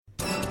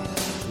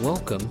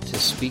Welcome to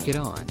Speak It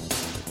On.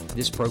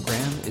 This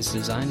program is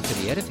designed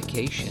for the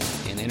edification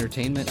and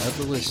entertainment of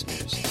the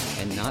listeners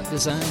and not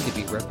designed to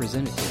be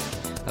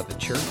representative of a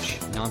church,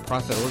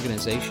 nonprofit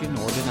organization,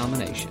 or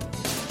denomination.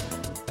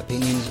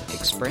 Opinions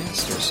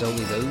expressed are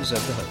solely those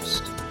of the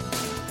host.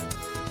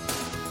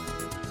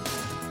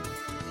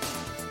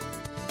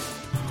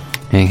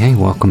 Hey,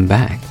 welcome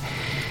back.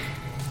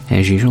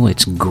 As usual,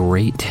 it's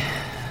great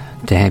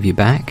to have you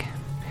back.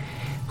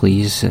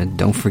 Please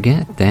don't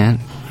forget that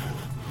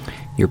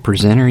your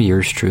presenter,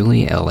 yours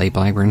truly, L.A.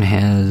 Blackburn,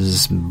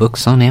 has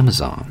books on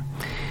Amazon.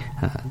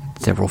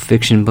 Several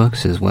fiction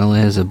books, as well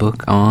as a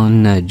book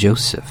on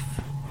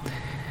Joseph,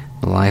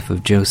 the life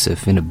of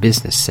Joseph in a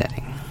business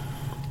setting,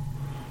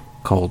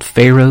 called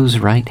Pharaoh's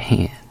Right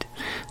Hand.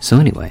 So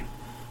anyway,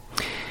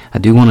 I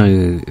do want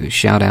to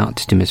shout out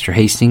to Mr.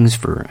 Hastings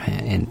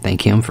and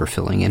thank him for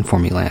filling in for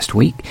me last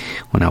week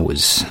when I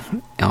was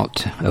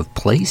out of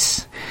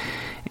place.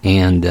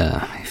 And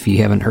if you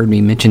haven't heard me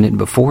mention it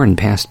before in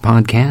past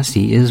podcasts,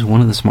 he is one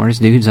of the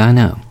smartest dudes I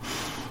know.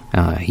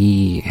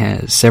 He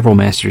has several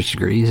master's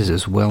degrees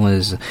as well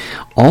as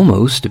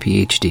almost a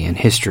PhD in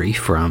history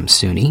from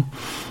SUNY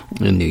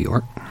in New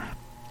York,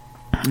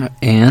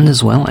 and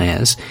as well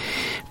as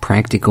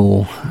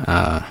practical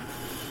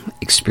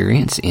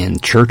experience in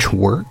church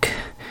work.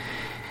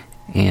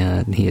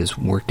 And he has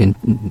worked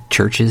in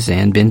churches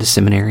and been to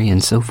seminary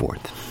and so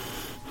forth.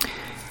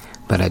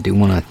 But I do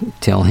want to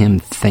tell him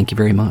thank you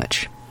very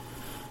much.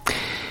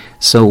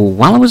 So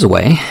while I was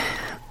away,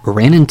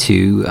 ran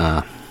into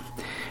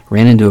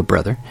a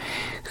brother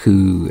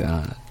who,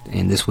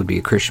 and this would be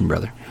a Christian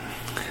brother,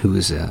 who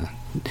is a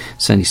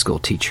Sunday school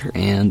teacher,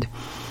 and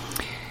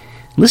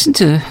listened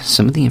to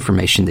some of the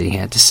information that he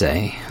had to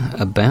say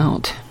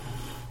about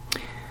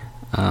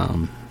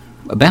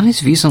his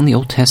views on the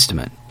Old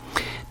Testament.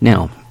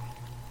 Now,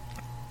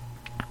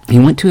 he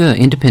went to an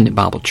independent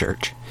Bible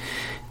church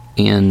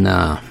in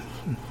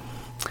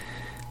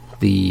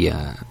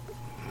the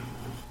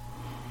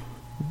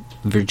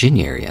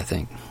Virginia area, I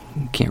think.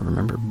 Can't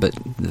remember. But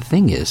the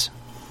thing is,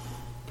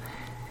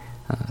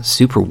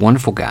 super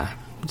wonderful guy,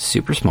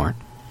 super smart.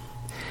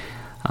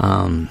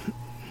 What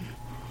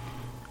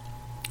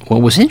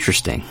was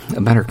interesting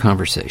about our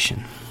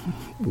conversation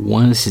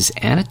was his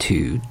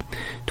attitude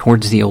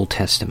towards the Old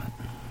Testament,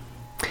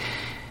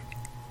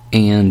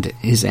 and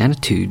his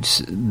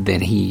attitudes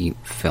that he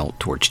felt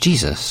towards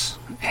Jesus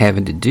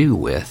having to do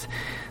with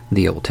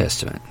the Old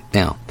Testament.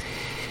 Now,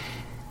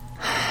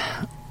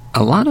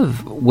 a lot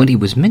of what he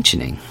was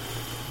mentioning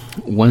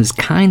was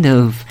kind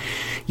of,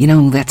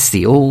 that's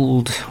the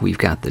old, we've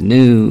got the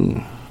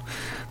new,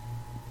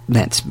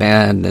 that's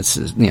bad,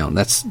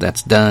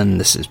 that's done,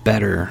 this is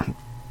better,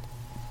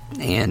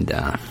 and,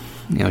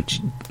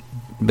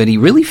 but he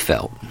really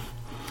felt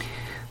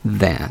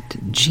that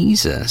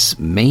Jesus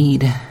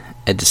made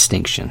a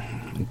distinction,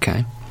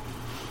 okay?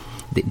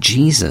 That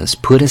Jesus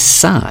put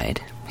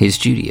aside his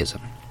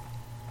Judaism.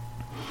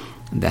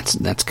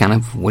 That's kind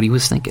of what he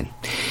was thinking.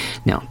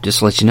 Now, just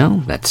to let you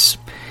know, that's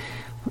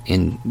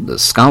in the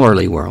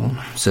scholarly world,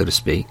 so to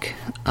speak.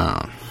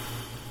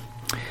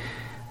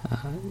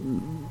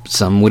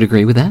 Some would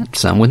agree with that,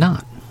 some would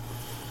not.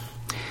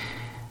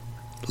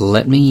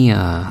 Let me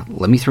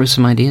throw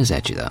some ideas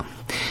at you, though.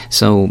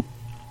 So,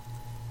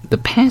 the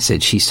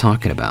passage he's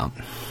talking about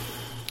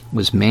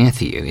was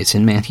Matthew. It's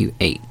in Matthew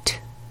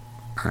 8.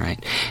 All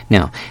right.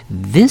 Now,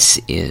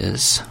 this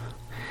is,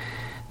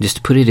 just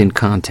to put it in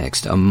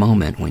context, a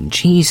moment when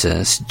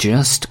Jesus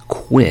just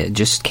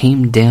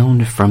came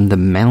down from the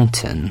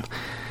mountain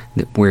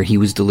where he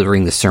was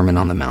delivering the Sermon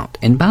on the Mount.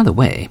 And by the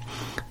way,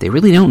 they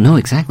really don't know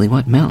exactly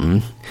what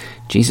mountain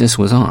Jesus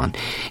was on.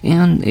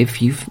 And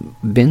if you've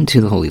been to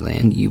the Holy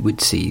Land, you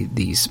would see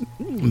these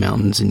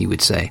mountains and you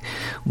would say,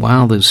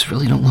 wow, those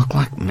really don't look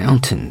like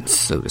mountains,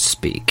 so to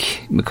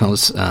speak.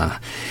 Because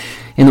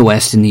in the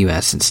West, in the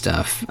U.S. and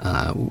stuff,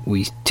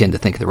 we tend to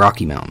think of the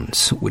Rocky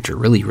Mountains, which are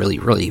really, really,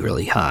 really,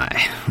 really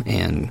high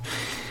and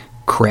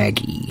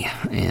craggy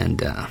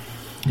and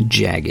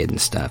jagged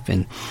and stuff.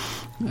 And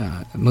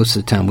most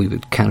of the time we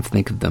would kind of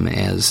think of them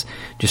as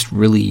just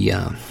really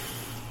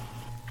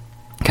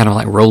kind of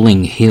like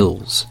rolling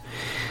hills.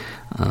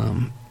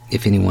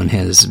 If anyone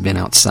has been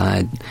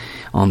outside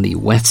on the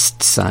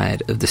west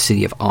side of the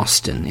city of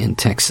Austin in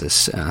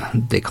Texas,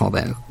 they call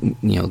that,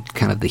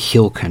 kind of the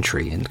hill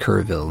country in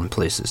Kerrville and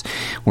places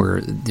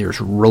where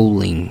there's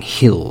rolling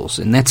hills.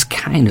 And that's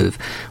kind of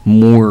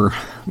more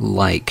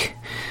like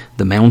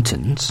the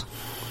mountains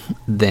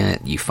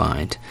that you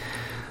find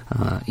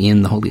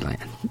in the Holy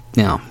Land.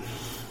 Now,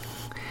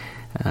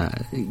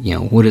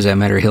 what does that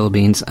matter, hill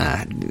beans?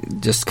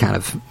 Just kind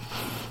of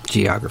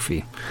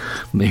geography.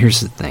 But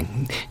here's the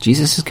thing.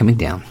 Jesus is coming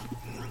down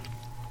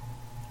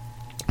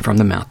from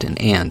the mountain,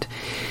 and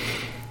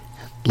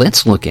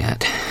let's look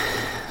at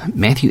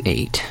Matthew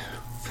 8,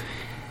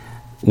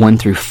 1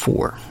 through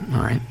 4.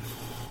 All right.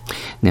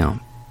 Now,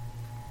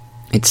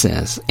 it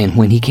says, "And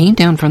when he came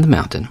down from the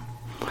mountain,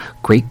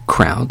 great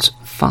crowds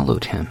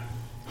followed him.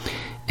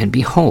 And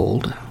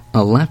behold,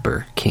 a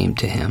leper came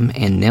to him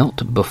and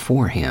knelt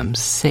before him,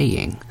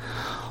 saying,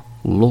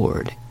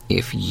 Lord,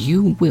 if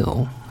you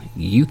will,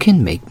 you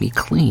can make me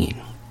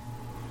clean.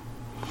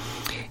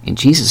 And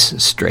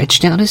Jesus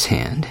stretched out his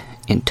hand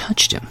and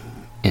touched him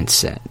and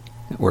said,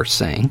 or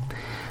saying,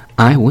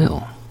 I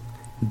will,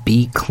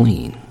 be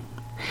clean.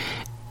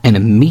 And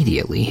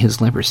immediately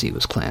his leprosy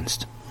was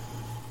cleansed.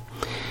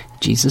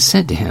 Jesus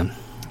said to him,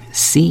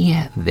 See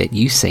that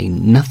you say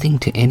nothing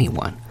to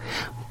anyone,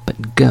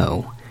 but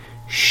go,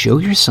 show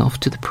yourself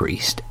to the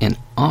priest, and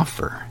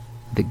offer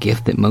the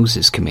gift that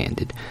Moses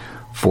commanded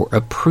for a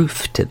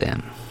proof to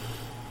them.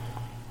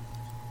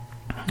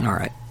 All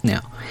right,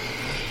 now,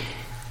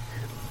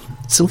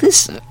 so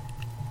this,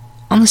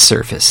 on the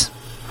surface,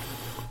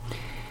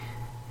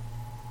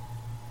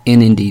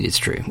 and indeed it's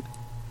true,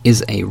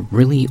 is a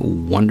really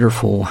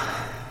wonderful,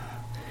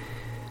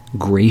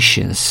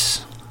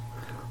 gracious,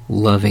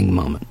 loving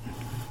moment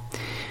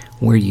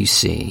where you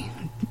see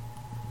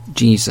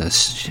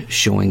Jesus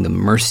showing the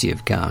mercy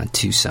of God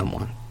to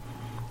someone.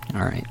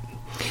 All right.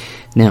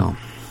 Now,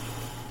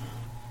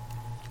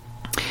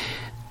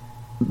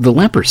 the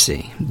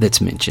leprosy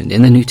that's mentioned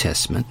in the New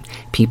Testament,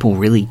 people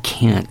really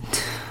can't,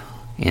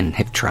 and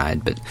have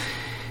tried, but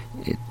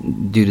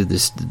due to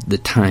the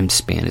time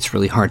span, it's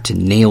really hard to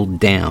nail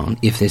down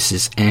if this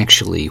is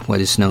actually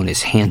what is known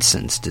as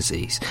Hansen's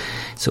disease.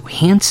 So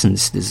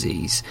Hansen's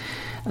disease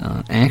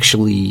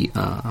actually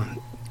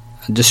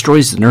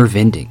destroys the nerve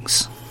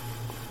endings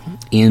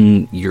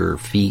in your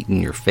feet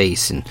and your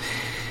face and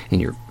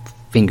in your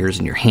fingers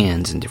and your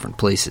hands in different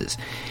places.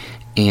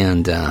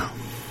 And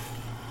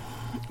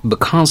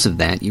because of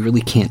that, you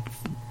really can't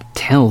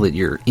tell that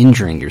you're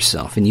injuring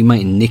yourself, and you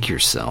might nick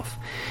yourself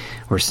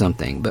or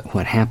something. But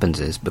what happens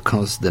is,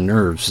 because the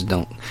nerves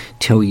don't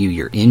tell you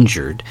you're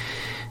injured,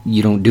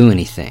 you don't do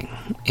anything,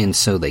 and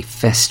so they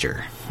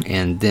fester,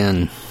 and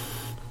then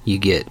you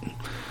get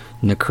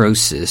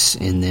necrosis,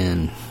 and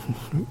then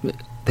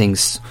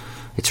things,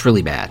 it's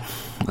really bad.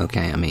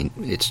 Okay, I mean,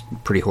 it's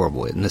pretty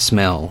horrible, and the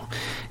smell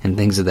and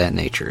things of that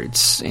nature.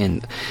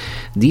 And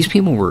these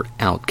people were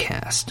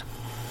outcast.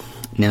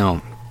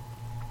 Now,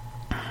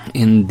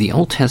 in the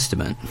Old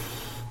Testament,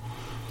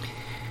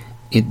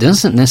 it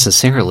doesn't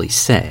necessarily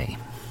say,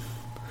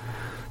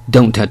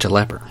 don't touch a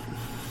leper.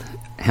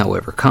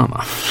 However,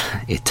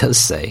 it does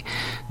say,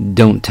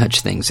 don't touch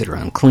things that are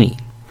unclean.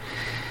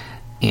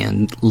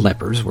 And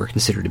lepers were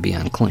considered to be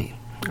unclean.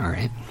 All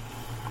right.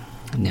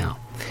 Now,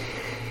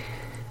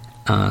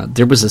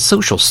 there was a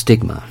social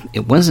stigma.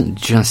 It wasn't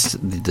just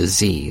the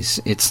disease.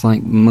 It's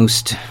like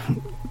most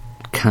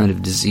kind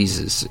of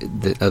diseases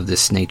of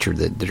this nature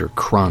that are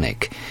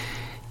chronic.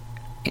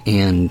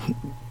 And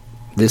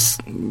this,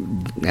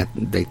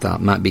 they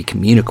thought, might be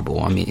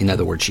communicable. I mean, in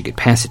other words, you could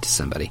pass it to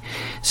somebody.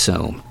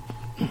 So,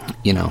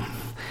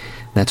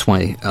 that's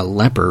why a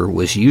leper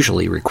was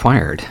usually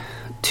required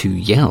to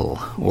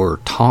yell or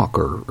talk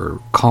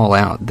or call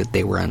out that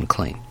they were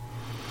unclean,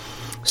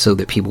 so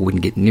that people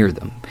wouldn't get near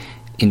them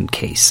in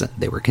case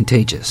they were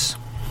contagious.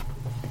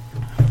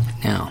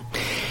 Now,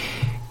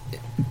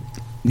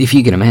 if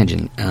you can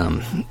imagine,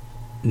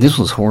 this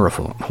was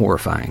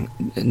horrifying,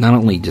 not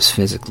only just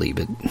physically,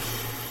 but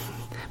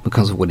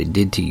because of what it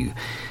did to you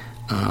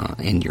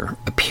and your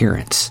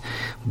appearance,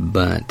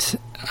 but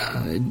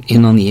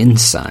on the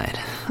inside.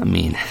 I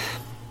mean,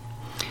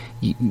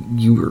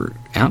 you were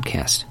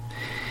outcast.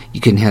 You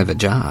couldn't have a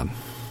job.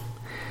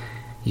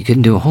 You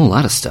couldn't do a whole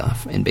lot of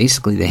stuff. And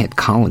basically they had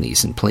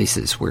colonies and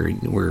places where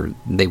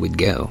they would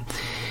go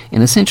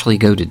and essentially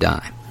go to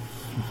die,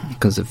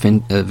 because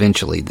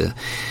eventually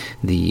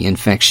the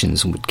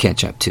infections would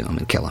catch up to them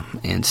and kill them.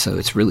 And so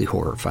it's really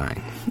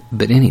horrifying.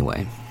 But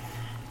anyway,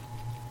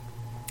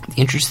 the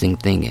interesting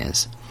thing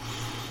is,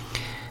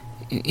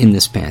 in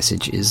this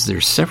passage, is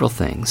there's several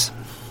things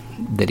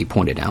that he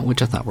pointed out,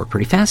 which I thought were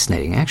pretty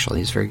fascinating,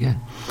 actually. It's very good.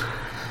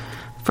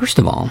 First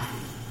of all,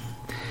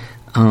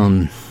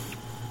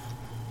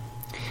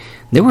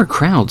 there were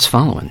crowds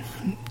following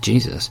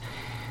Jesus.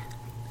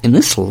 And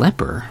this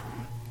leper,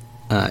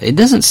 it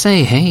doesn't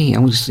say, hey,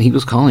 he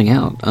was calling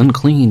out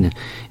unclean.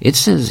 It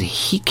says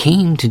he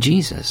came to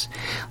Jesus.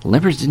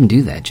 Lepers didn't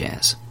do that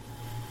jazz.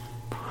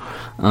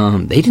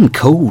 They didn't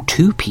go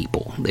to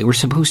people. They were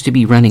supposed to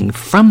be running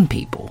from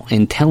people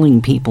and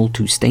telling people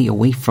to stay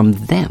away from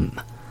them.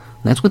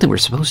 That's what they were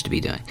supposed to be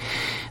doing.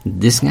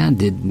 This guy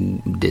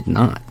did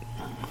not.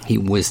 He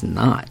was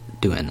not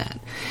doing that.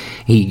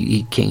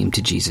 He came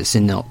to Jesus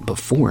and knelt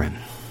before him.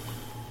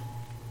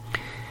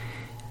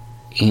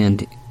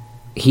 And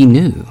he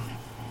knew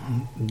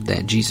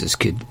that Jesus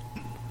could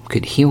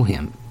heal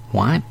him.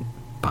 Why?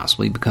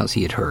 Possibly because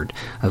he had heard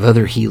of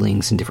other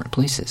healings in different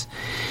places.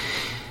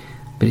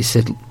 But he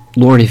said,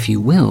 Lord, if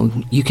you will,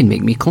 you can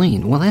make me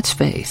clean. Well, that's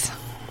faith.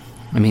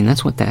 I mean,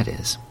 that's what that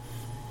is.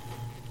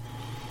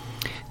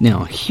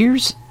 Now,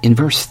 here's, in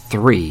verse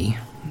 3,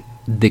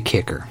 the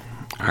kicker.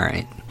 All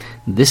right.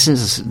 This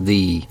is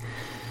the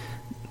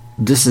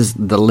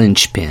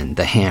linchpin,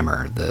 the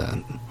hammer,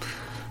 the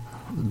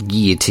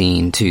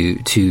guillotine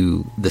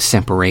to the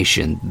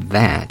separation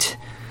that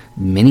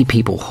many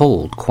people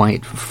hold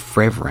quite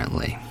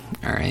fervently.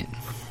 All right.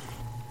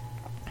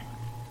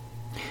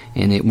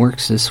 And it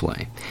works this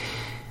way.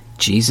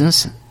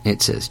 Jesus,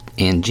 it says,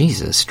 and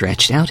Jesus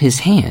stretched out his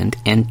hand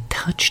and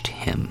touched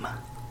him,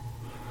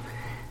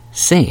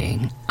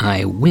 saying,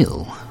 I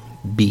will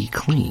be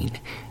clean.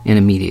 And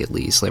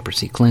immediately his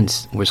leprosy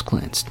was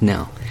cleansed.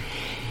 Now,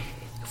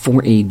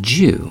 for a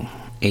Jew,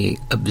 a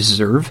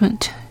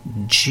observant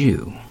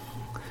Jew,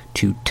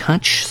 to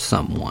touch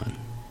someone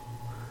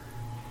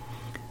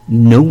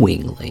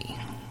knowingly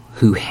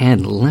who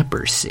had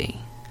leprosy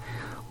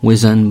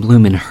was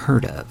unbloomin'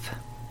 heard of.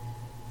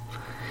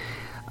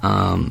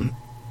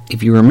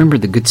 If you remember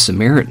the Good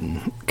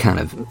Samaritan kind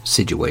of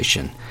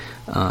situation,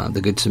 the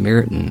Good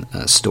Samaritan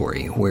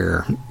story,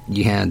 where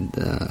you had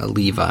a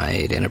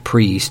Levite and a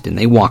priest, and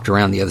they walked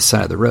around the other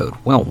side of the road.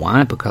 Well,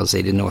 why? Because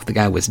they didn't know if the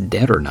guy was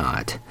dead or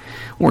not,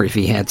 or if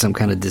he had some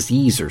kind of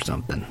disease or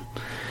something.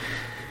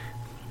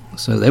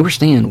 So they were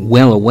staying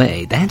well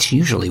away. That's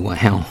usually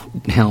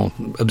how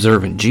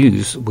observant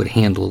Jews would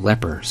handle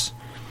lepers.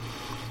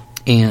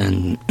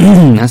 And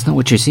that's not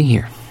what you see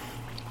here.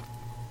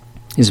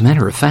 As a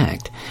matter of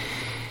fact,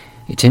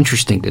 it's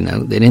interesting to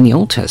note that in the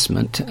Old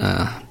Testament,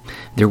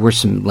 there were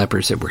some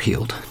lepers that were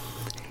healed,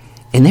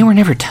 and they were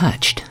never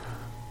touched.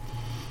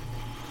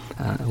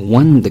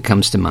 One that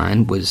comes to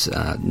mind was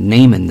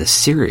Naaman the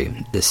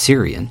Syrian,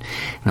 and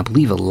I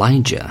believe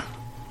Elijah.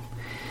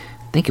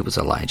 I think it was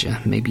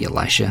Elijah, maybe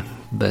Elisha,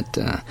 but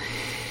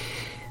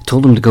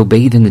told him to go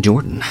bathe in the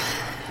Jordan,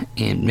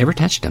 and never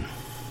touched him.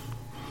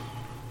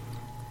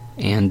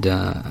 And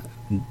I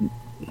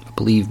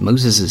believe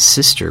Moses'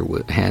 sister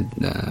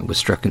was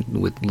struck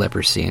with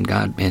leprosy,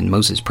 and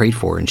Moses prayed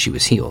for her, and she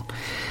was healed.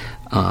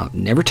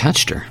 Never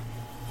touched her.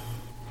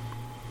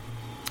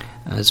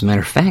 As a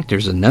matter of fact,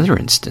 there's another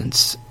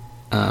instance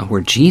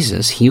where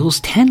Jesus heals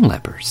 10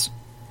 lepers,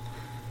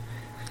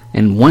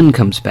 and one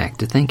comes back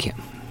to thank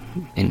him.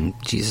 And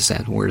Jesus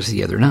said, where's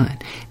the other 9?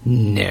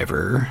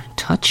 Never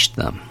touched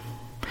them.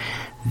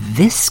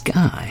 This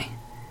guy,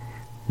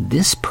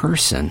 this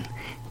person,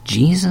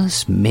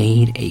 Jesus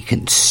made a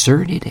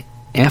concerted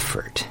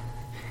effort,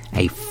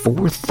 a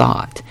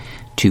forethought,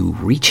 to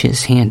reach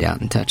his hand out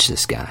and touch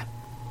this guy.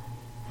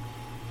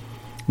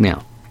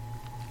 Now,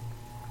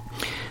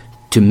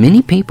 to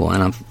many people,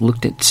 and I've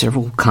looked at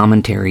several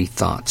commentary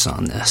thoughts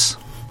on this,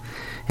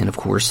 and of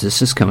course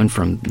this is coming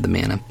from the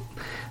man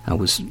I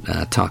was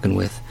talking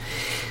with,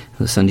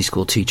 the Sunday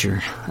school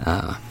teacher,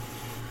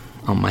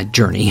 on my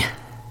journey,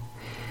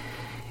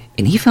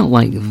 and he felt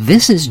like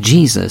this is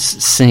Jesus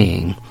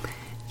saying,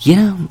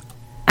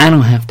 I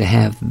don't have to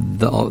have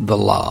the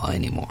law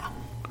anymore.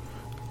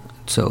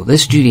 So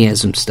this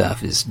Judaism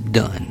stuff is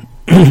done.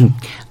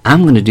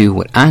 I'm going to do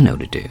what I know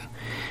to do,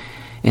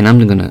 and I'm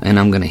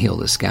going to heal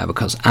this guy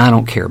because I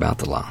don't care about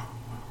the law.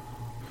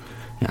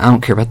 I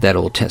don't care about that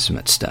Old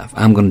Testament stuff.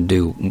 I'm going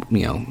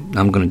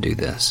to do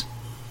this.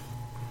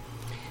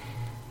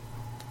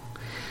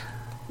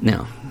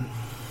 Now,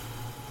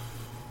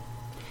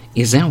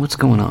 is that what's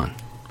going on?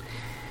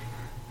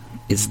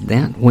 Is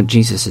that what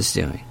Jesus is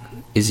doing?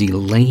 Is he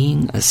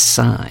laying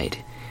aside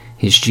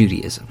his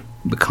Judaism?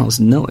 Because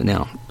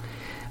the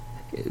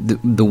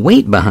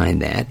weight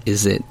behind that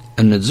is that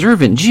an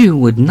observant Jew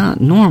would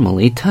not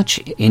normally touch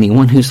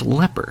anyone who's a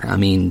leper. I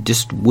mean,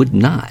 just would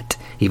not.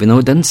 Even though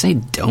it doesn't say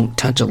don't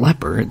touch a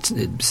leper, it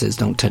says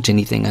don't touch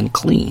anything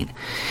unclean.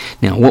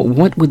 Now,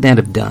 what would that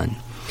have done?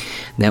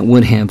 That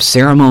would have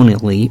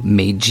ceremonially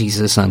made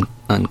Jesus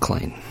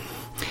unclean.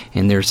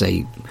 And there's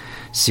a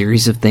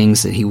series of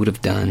things that he would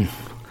have done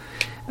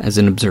as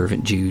an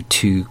observant Jew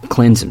to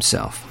cleanse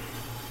himself.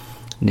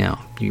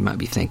 Now, you might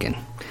be thinking,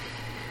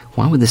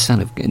 why would the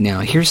Son of God... Now,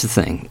 here's the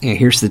thing.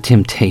 Here's the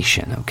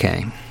temptation,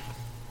 okay?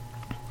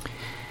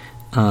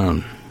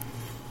 And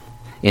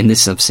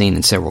this I've seen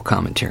in several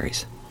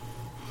commentaries.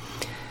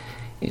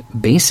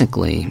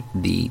 Basically,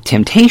 the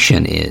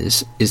temptation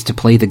is to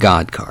play the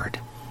God card.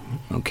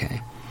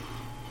 Okay.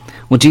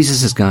 Well,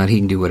 Jesus is God. He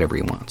can do whatever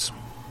he wants.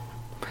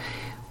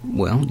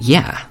 Well,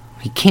 yeah,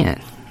 he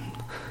can.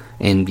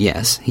 And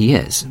yes, he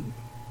is.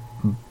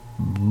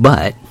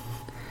 But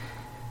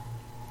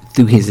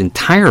through his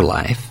entire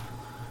life,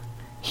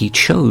 he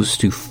chose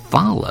to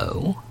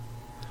follow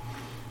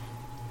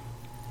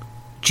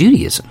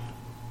Judaism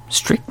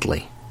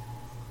strictly.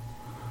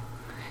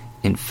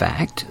 In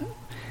fact,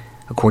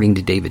 according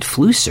to David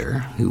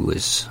Flusser,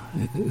 who's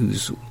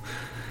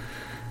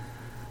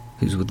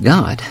with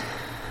God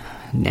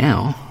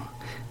now,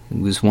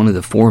 who was one of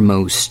the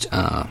foremost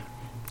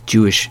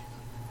Jewish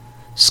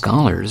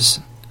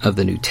scholars of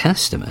the New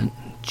Testament,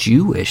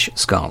 Jewish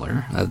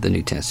scholar of the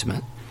New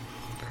Testament,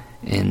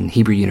 in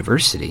Hebrew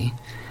University,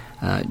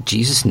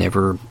 Jesus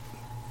never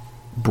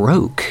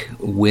broke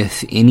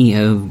with any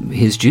of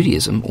his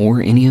Judaism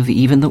or any of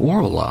even the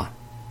oral law.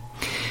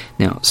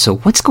 Now, so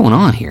what's going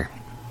on here?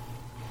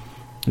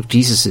 If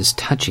Jesus is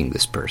touching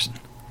this person,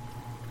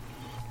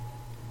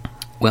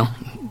 well,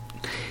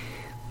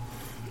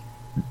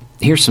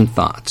 here's some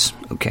thoughts,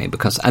 okay?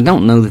 Because I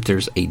don't know that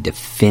there's a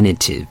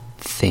definitive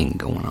thing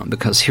going on,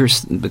 because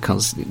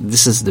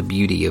this is the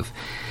beauty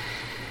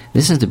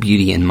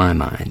in my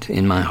mind,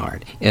 in my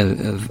heart,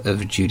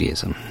 of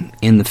Judaism,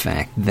 in the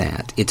fact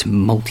that it's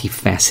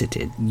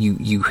multifaceted.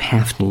 You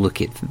have to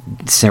look at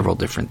several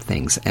different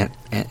things at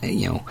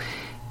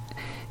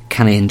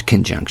kind of in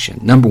conjunction.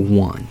 Number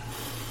one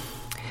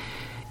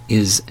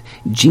is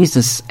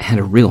Jesus had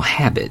a real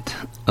habit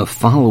of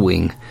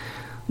following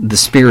the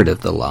spirit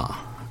of the law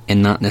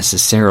and not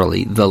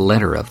necessarily the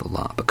letter of the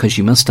law, because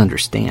you must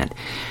understand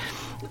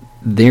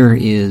there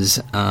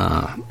is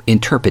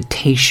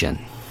interpretation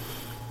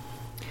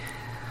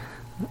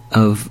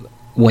of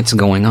what's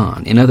going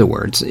on. In other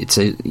words, it's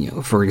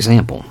for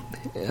example,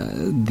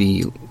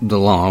 the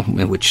law,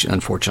 which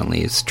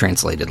unfortunately is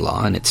translated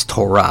law, and it's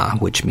Torah,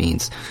 which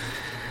means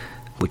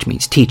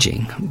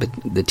teaching. But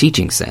the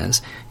teaching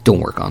says don't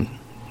work on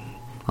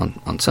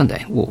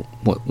Sunday. Well,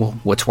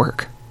 what's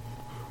work?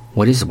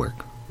 What is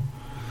work?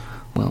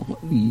 Well,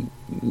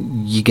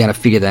 you got to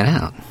figure that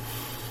out.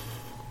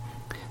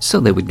 So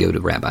they would go to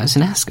rabbis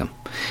and ask them,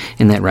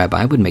 and that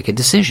rabbi would make a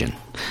decision.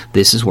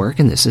 This is work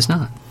and this is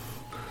not.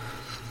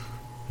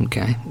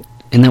 Okay?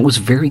 And that was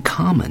very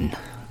common.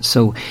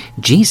 So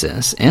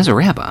Jesus, as a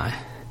rabbi,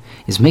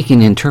 is making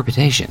an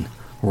interpretation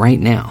right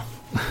now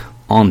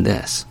on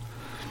this.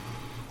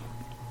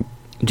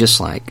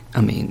 Just like,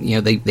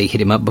 they hit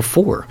him up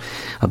before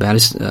about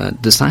his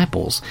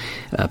disciples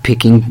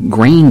picking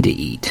grain to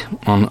eat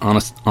on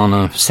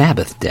a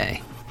Sabbath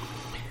day.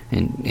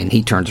 And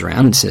he turns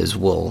around and says,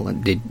 well,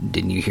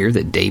 didn't you hear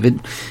that David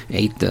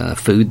ate the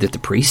food that the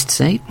priests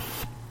ate?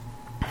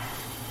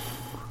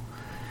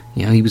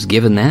 He was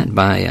given that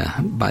by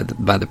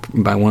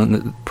one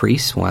of the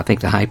priests. Well, I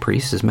think the high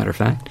priest, as a matter of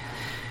fact.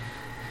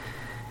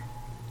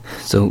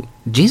 So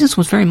Jesus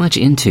was very much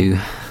into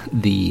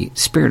the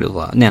spirit of the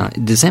law. Now,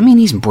 does that mean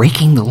he's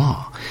breaking the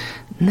law?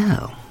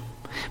 No,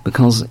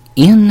 because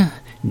in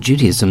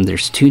Judaism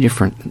there's two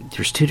different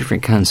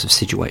kinds of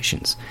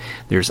situations.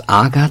 There's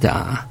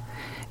Agadah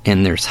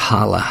and there's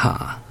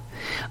Halacha.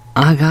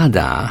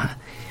 Agadah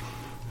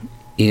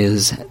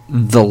is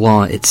the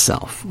law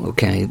itself,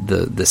 okay?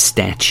 The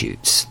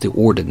statutes, the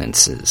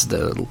ordinances,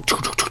 the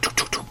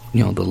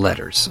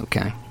letters,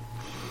 okay?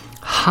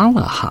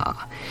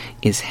 Halacha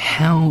is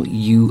how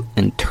you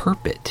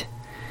interpret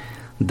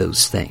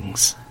those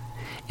things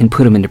and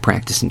put them into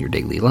practice in your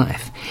daily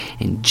life.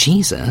 And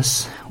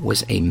Jesus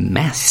was a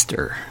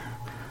master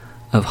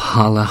of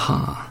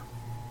halacha,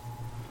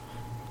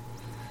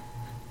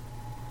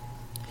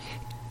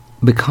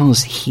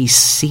 because he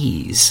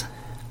sees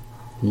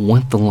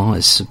what the law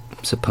is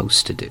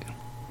supposed to do.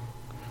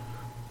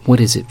 What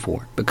is it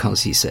for?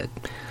 Because he said,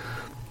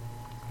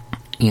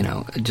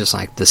 just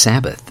like the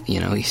Sabbath,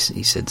 he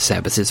said the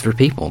Sabbath is for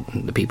people.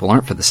 The people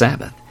aren't for the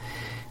Sabbath.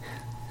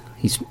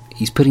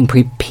 He's putting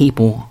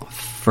people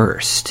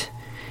first.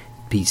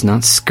 He's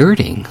not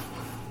skirting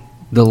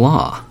the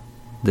law,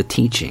 the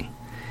teaching.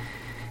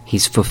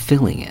 He's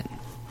fulfilling it.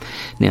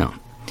 Now,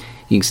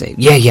 you can say,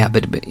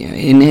 but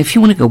and if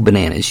you want to go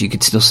bananas, you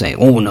could still say,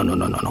 oh,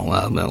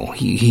 no,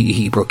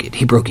 he broke it.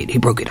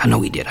 I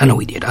know he did. I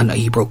know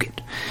he broke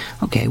it.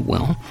 Okay,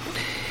 well,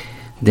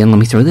 then let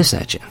me throw this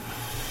at you.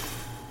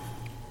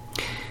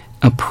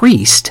 A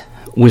priest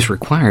was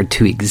required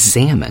to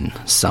examine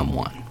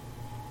someone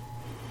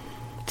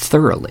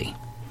thoroughly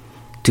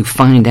to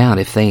find out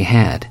if they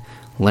had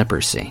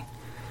leprosy.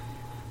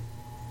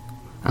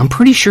 I'm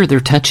pretty sure they're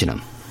touching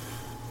them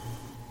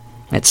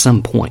at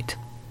some point.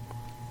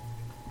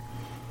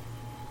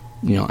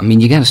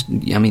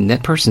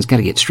 That person's got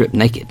to get stripped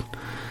naked.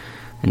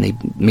 And they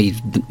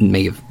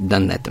may have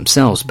done that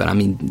themselves, but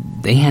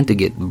they had to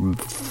get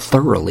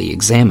thoroughly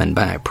examined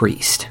by a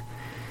priest.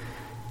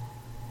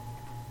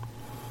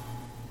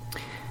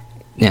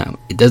 Now,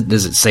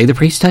 does it say the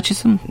priest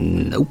touches them?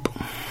 Nope.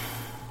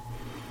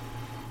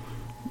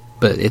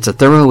 But it's a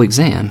thorough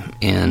exam,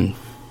 and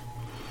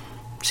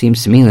it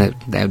seems to me that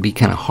would be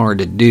kind of hard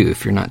to do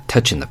if you're not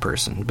touching the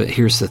person. But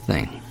here's the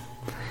thing.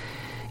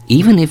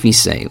 Even if you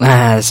say,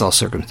 that's all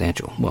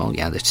circumstantial. Well,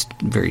 yeah, that's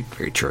very,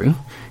 very true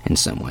in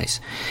some ways.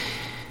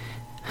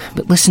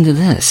 But listen to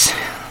this.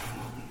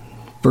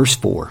 Verse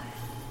 4.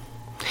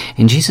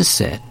 And Jesus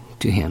said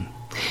to him,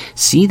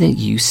 see that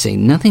you say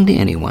nothing to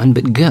anyone,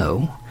 but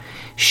go,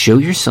 show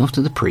yourself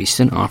to the priest,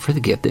 and offer the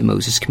gift that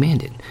Moses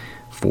commanded,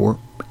 for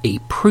a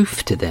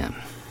proof to them.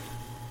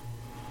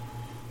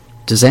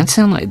 Does that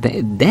sound like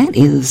that? That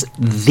is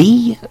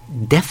the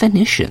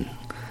definition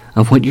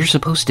of what you're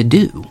supposed to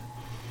do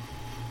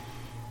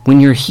when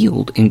you're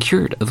healed and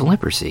cured of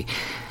leprosy.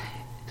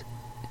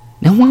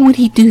 Now, why would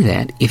he do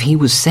that if he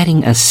was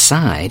setting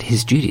aside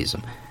his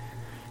Judaism?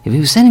 If he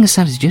was setting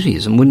aside his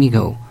Judaism, wouldn't he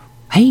go,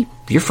 hey,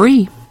 you're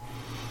free.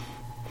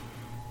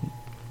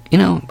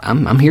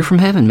 I'm here from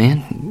heaven,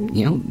 man.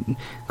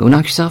 Go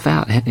knock yourself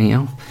out.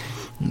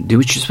 Do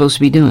what you're supposed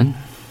to be doing.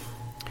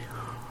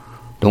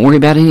 Don't worry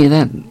about any of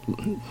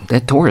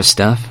that Torah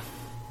stuff.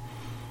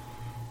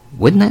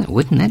 Wouldn't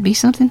that be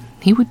something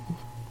he would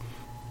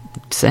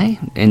say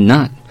and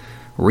not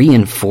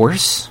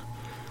reinforce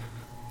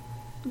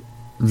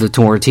the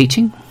Torah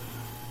teaching?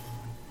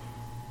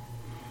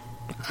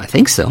 I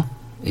think so,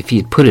 if he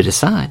had put it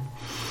aside.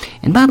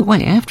 And by the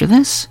way, after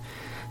this,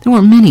 there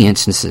were many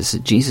instances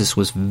that Jesus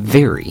was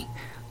very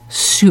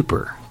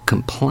super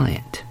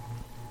compliant.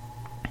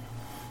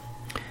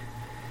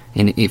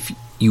 And if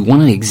you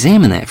want to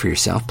examine that for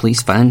yourself,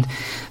 please find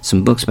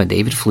some books by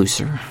David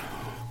Flusser.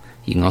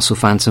 You can also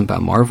find some by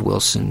Marv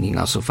Wilson. You can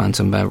also find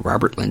some by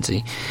Robert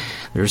Lindsay.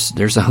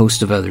 There's a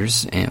host of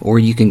others. Or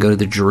you can go to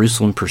the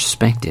Jerusalem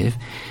Perspective.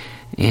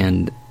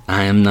 And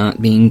I am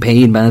not being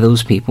paid by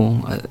those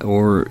people,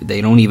 or they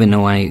don't even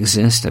know I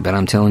exist, but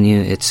I'm telling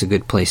you, it's a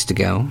good place to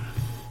go.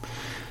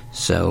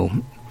 So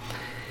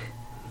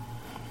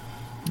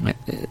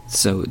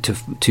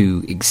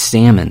to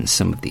examine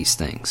some of these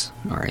things,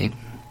 all right?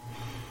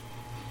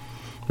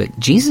 But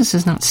Jesus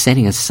is not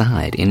setting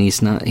aside, and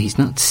he's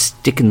not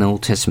sticking the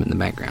Old Testament in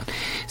the background.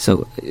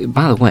 So,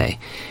 by the way,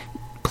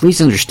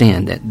 please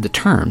understand that the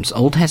terms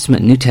Old Testament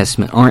and New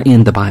Testament are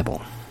in the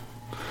Bible.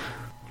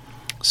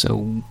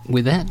 So,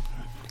 with that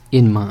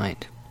in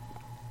mind,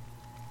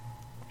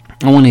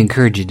 I want to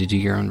encourage you to do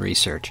your own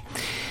research.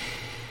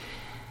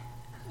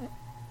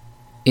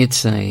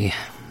 It's a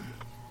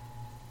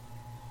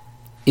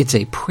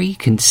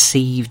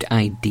preconceived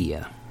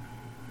idea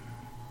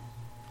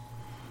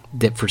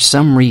that for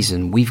some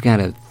reason we've got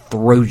to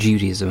throw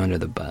Judaism under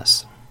the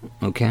bus,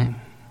 okay?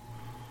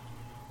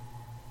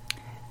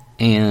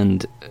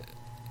 And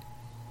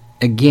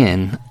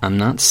again, I'm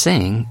not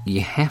saying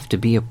you have to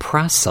be a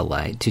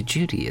proselyte to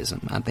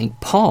Judaism. I think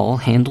Paul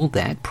handled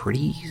that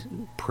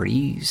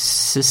pretty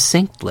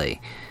succinctly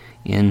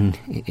in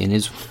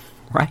his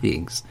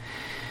writings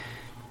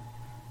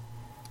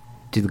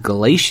to the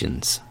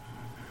Galatians.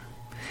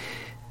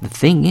 The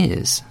thing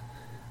is,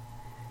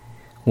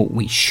 what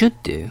we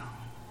should do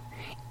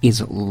is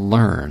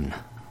learn,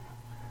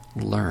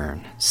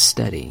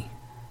 study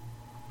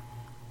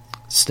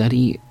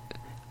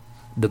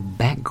the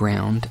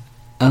background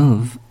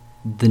of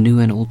the New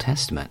and Old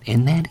Testament.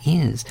 And that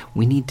is,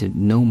 we need to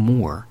know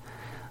more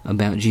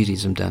about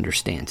Judaism to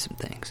understand some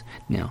things.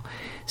 Now,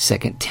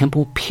 Second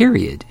Temple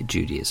period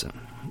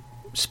Judaism,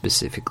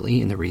 specifically,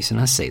 and the reason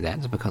I say that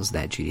is because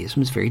that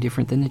Judaism is very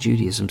different than the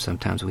Judaism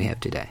sometimes we have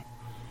today.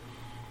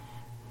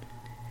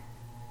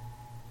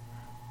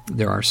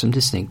 There are some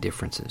distinct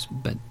differences,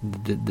 but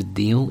the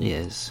deal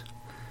is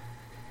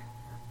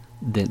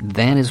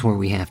that is where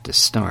we have to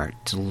start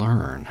to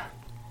learn.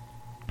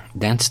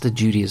 That's the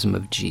Judaism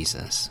of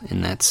Jesus,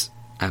 and that's,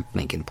 I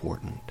think,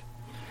 important.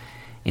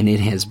 And it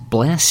has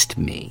blessed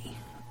me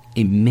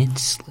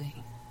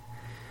immensely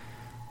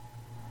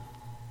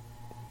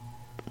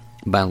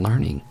by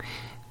learning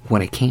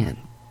what I can.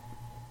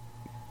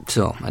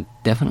 So I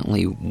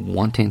definitely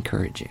want to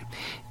encourage you.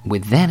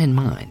 With that in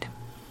mind,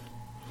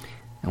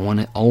 I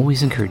want to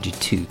always encourage you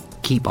to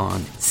keep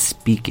on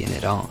speaking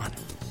it on.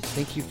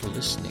 Thank you for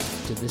listening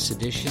to this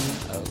edition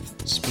of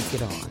Speak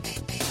It On.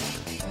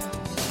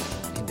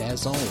 And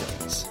as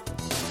always,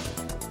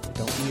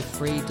 don't be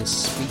afraid to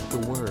speak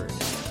the word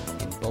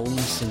in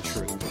boldness and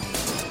truth.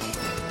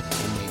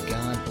 And may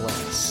God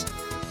bless